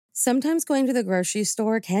Sometimes going to the grocery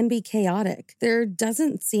store can be chaotic. There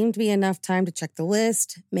doesn't seem to be enough time to check the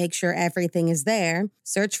list, make sure everything is there,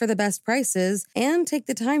 search for the best prices, and take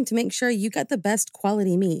the time to make sure you get the best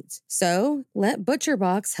quality meat. So, let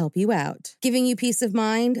ButcherBox help you out. Giving you peace of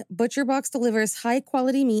mind, ButcherBox delivers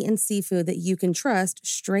high-quality meat and seafood that you can trust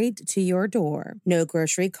straight to your door. No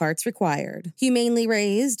grocery carts required. Humanely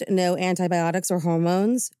raised, no antibiotics or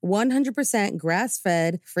hormones, 100%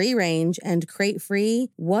 grass-fed, free-range, and crate-free.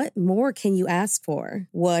 What more can you ask for?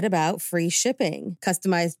 What about free shipping,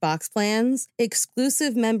 customized box plans,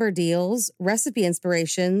 exclusive member deals, recipe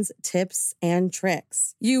inspirations, tips, and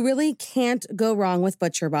tricks? You really can't go wrong with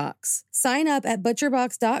ButcherBox. Sign up at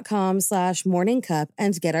butcherbox.com/morningcup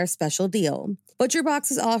and get our special deal. ButcherBox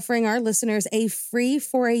is offering our listeners a free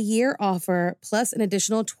for-a-year offer plus an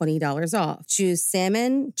additional $20 off. Choose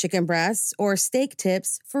salmon, chicken breasts, or steak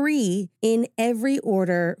tips free in every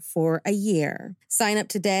order for a year. Sign up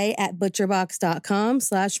today at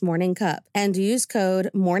butcherbox.com/morningcup and use code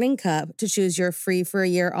morningcup to choose your free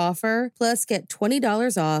for-a-year offer plus get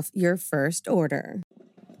 $20 off your first order.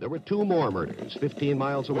 There were two more murders 15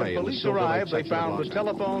 miles away. When police arrived, they found the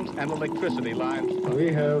telephones and electricity lines.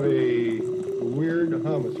 We have a weird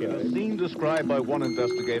homicide. A scene described by one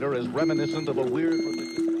investigator as reminiscent of a weird...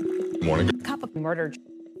 Morning. Cup of murder.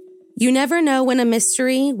 You never know when a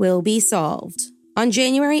mystery will be solved. On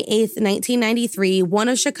January 8th, 1993, one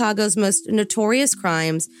of Chicago's most notorious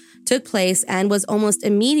crimes took place and was almost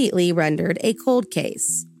immediately rendered a cold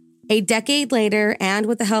case. A decade later, and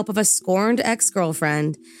with the help of a scorned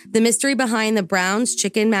ex-girlfriend, the mystery behind the Brown's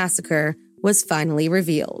Chicken Massacre was finally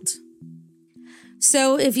revealed.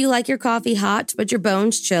 So if you like your coffee hot but your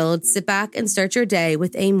bones chilled, sit back and start your day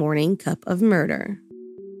with a morning cup of murder.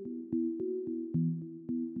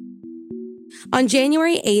 On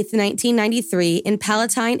January 8th, 1993, in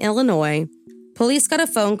Palatine, Illinois, police got a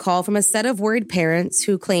phone call from a set of worried parents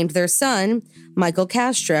who claimed their son, Michael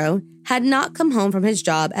Castro, had not come home from his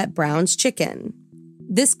job at Brown's Chicken.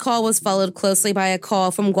 This call was followed closely by a call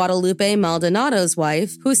from Guadalupe Maldonado's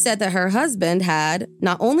wife, who said that her husband had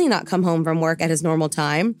not only not come home from work at his normal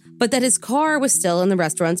time, but that his car was still in the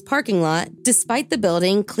restaurant's parking lot, despite the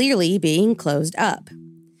building clearly being closed up.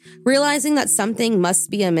 Realizing that something must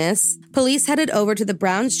be amiss, police headed over to the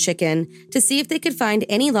Brown's Chicken to see if they could find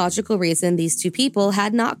any logical reason these two people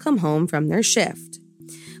had not come home from their shift.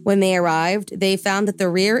 When they arrived, they found that the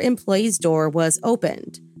rear employee's door was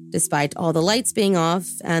opened, despite all the lights being off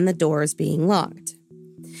and the doors being locked.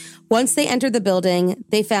 Once they entered the building,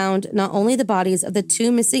 they found not only the bodies of the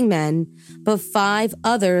two missing men, but 5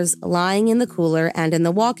 others lying in the cooler and in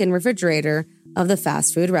the walk-in refrigerator of the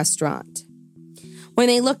fast food restaurant. When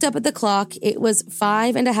they looked up at the clock, it was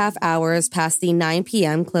 5.5 hours past the 9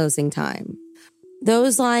 p.m. closing time.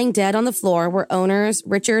 Those lying dead on the floor were owners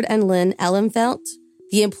Richard and Lynn Ellenfelt,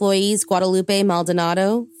 the employees Guadalupe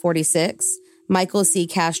Maldonado, 46, Michael C.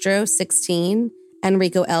 Castro, 16,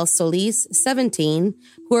 Enrico L. Solis, 17,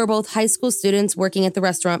 who are both high school students working at the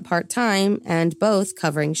restaurant part-time and both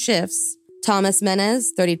covering shifts, Thomas Menez,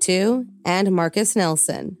 32, and Marcus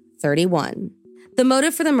Nelson, 31. The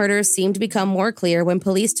motive for the murders seemed to become more clear when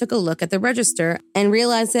police took a look at the register and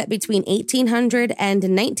realized that between $1,800 and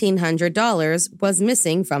 $1,900 was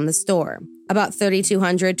missing from the store, about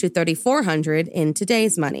 $3,200 to $3,400 in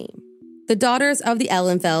today's money. The daughters of the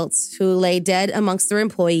Ellenfelts, who lay dead amongst their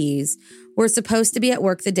employees, were supposed to be at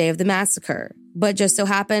work the day of the massacre, but just so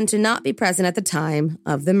happened to not be present at the time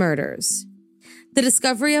of the murders. The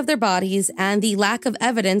discovery of their bodies and the lack of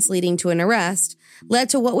evidence leading to an arrest led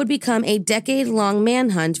to what would become a decade-long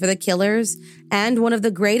manhunt for the killers and one of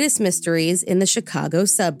the greatest mysteries in the Chicago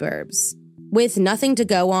suburbs. With nothing to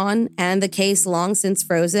go on and the case long since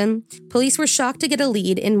frozen, police were shocked to get a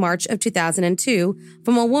lead in March of 2002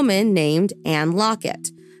 from a woman named Ann Lockett,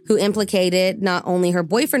 who implicated not only her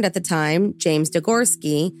boyfriend at the time, James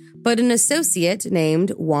Degorski, but an associate named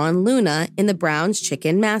Juan Luna in the Brown's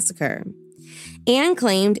Chicken Massacre. Anne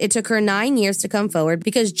claimed it took her 9 years to come forward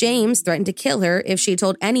because James threatened to kill her if she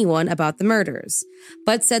told anyone about the murders,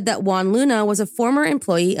 but said that Juan Luna was a former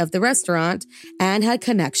employee of the restaurant and had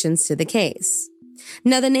connections to the case.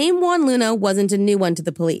 Now, the name Juan Luna wasn't a new one to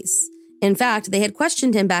the police. In fact, they had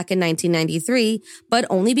questioned him back in 1993, but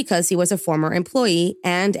only because he was a former employee,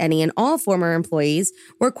 and any and all former employees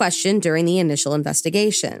were questioned during the initial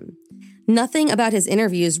investigation. Nothing about his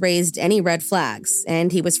interviews raised any red flags,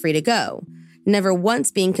 and he was free to go, never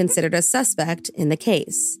once being considered a suspect in the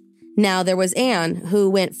case. Now, there was Anne, who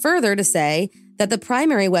went further to say that the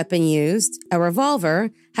primary weapon used, a revolver,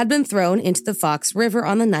 had been thrown into the Fox River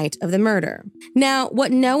on the night of the murder. Now,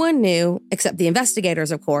 what no one knew, except the investigators,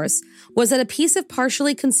 of course, was that a piece of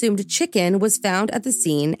partially consumed chicken was found at the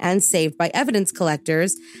scene and saved by evidence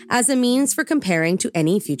collectors as a means for comparing to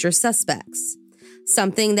any future suspects.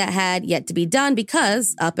 Something that had yet to be done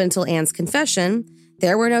because, up until Anne's confession,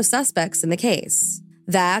 there were no suspects in the case.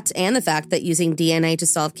 That, and the fact that using DNA to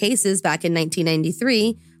solve cases back in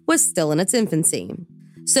 1993 was still in its infancy.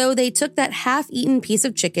 So they took that half-eaten piece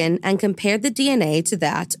of chicken and compared the DNA to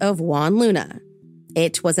that of Juan Luna.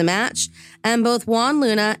 It was a match, and both Juan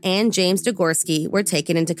Luna and James Degorski were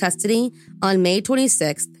taken into custody on May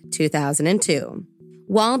 26, 2002.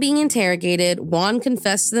 While being interrogated, Juan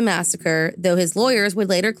confessed to the massacre, though his lawyers would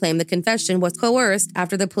later claim the confession was coerced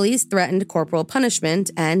after the police threatened corporal punishment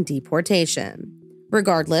and deportation.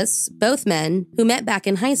 Regardless, both men, who met back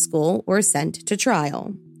in high school, were sent to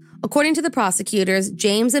trial. According to the prosecutors,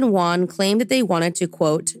 James and Juan claimed that they wanted to,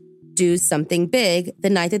 quote, do something big the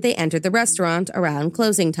night that they entered the restaurant around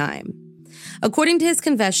closing time. According to his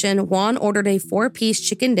confession, Juan ordered a 4-piece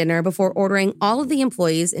chicken dinner before ordering all of the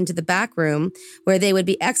employees into the back room where they would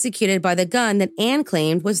be executed by the gun that Anne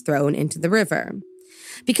claimed was thrown into the river.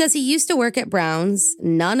 Because he used to work at Brown's,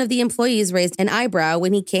 none of the employees raised an eyebrow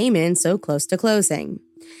when he came in so close to closing.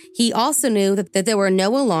 He also knew that there were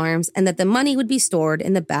no alarms and that the money would be stored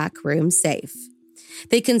in the back room safe.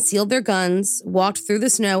 They concealed their guns, walked through the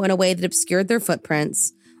snow in a way that obscured their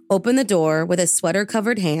footprints, opened the door with a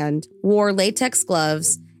sweater-covered hand, wore latex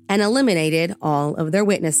gloves, and eliminated all of their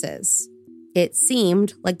witnesses. It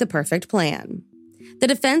seemed like the perfect plan. The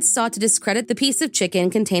defense sought to discredit the piece of chicken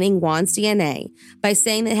containing Juan's DNA by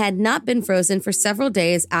saying that it had not been frozen for several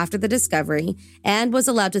days after the discovery and was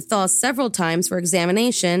allowed to thaw several times for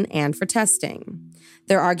examination and for testing.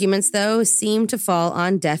 Their arguments, though, seemed to fall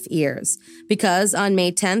on deaf ears because on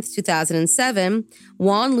May 10, 2007,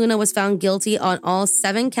 Juan Luna was found guilty on all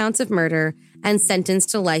 7 counts of murder and sentenced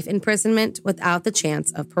to life imprisonment without the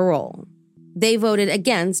chance of parole. They voted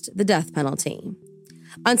against the death penalty.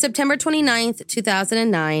 On September 29,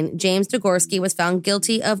 2009, James Degorski was found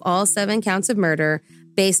guilty of all 7 counts of murder,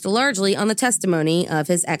 based largely on the testimony of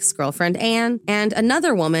his ex-girlfriend Anne and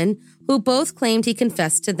another woman who both claimed he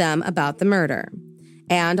confessed to them about the murder.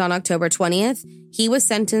 And on October 20th, he was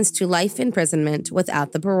sentenced to life imprisonment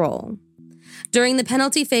without the parole. During the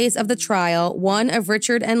penalty phase of the trial, one of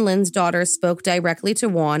Richard and Lynn's daughters spoke directly to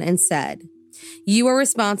Juan and said, "You are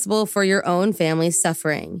responsible for your own family's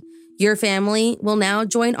suffering. Your family will now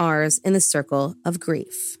join ours in the circle of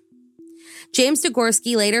grief." James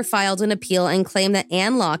Degorski later filed an appeal and claimed that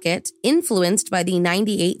Anne Lockett, influenced by the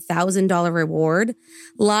 $98,000 reward,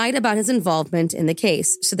 lied about his involvement in the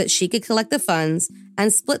case so that she could collect the funds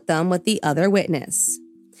and split them with the other witness.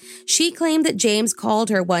 She claimed that James called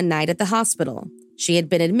her one night at the hospital. She had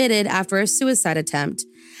been admitted after a suicide attempt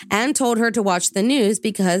and told her to watch the news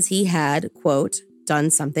because he had, quote, done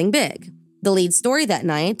something big. The lead story that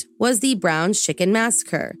night was the Brown's Chicken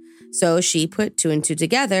Massacre, so she put 2 and 2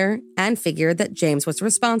 together and figured that James was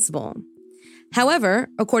responsible. However,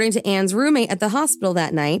 according to Anne's roommate at the hospital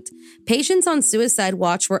that night, patients on suicide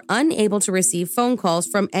watch were unable to receive phone calls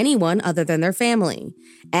from anyone other than their family,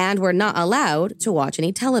 and were not allowed to watch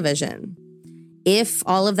any television. If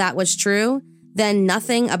all of that was true, then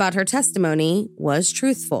nothing about her testimony was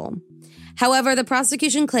truthful. However, the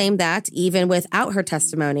prosecution claimed that, even without her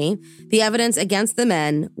testimony, the evidence against the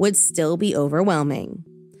men would still be overwhelming.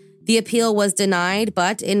 The appeal was denied,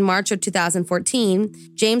 but in March of 2014,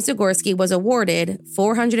 James Degorski was awarded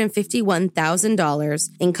 $451,000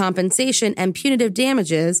 in compensation and punitive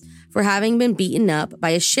damages for having been beaten up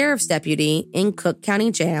by a sheriff's deputy in Cook County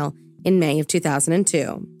Jail in May of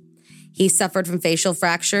 2002. He suffered from facial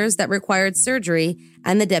fractures that required surgery,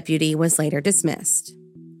 and the deputy was later dismissed.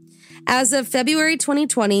 As of February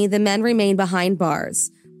 2020, the men remain behind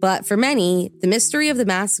bars, but for many, the mystery of the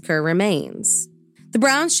massacre remains. The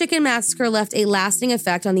Brown's Chicken Massacre left a lasting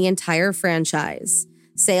effect on the entire franchise.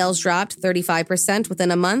 Sales dropped 35%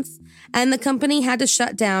 within a month, and the company had to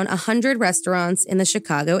shut down 100 restaurants in the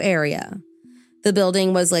Chicago area. The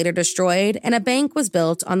building was later destroyed, and a bank was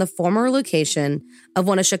built on the former location of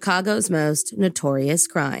one of Chicago's most notorious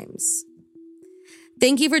crimes.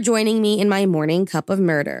 Thank you for joining me in my morning cup of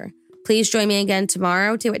murder. Please join me again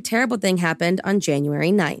tomorrow to What Terrible Thing Happened on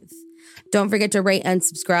January 9th. Don't forget to rate and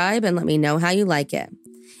subscribe and let me know how you like it.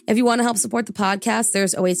 If you want to help support the podcast,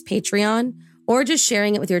 there's always Patreon or just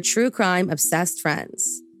sharing it with your true crime obsessed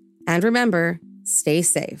friends. And remember, stay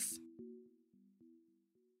safe.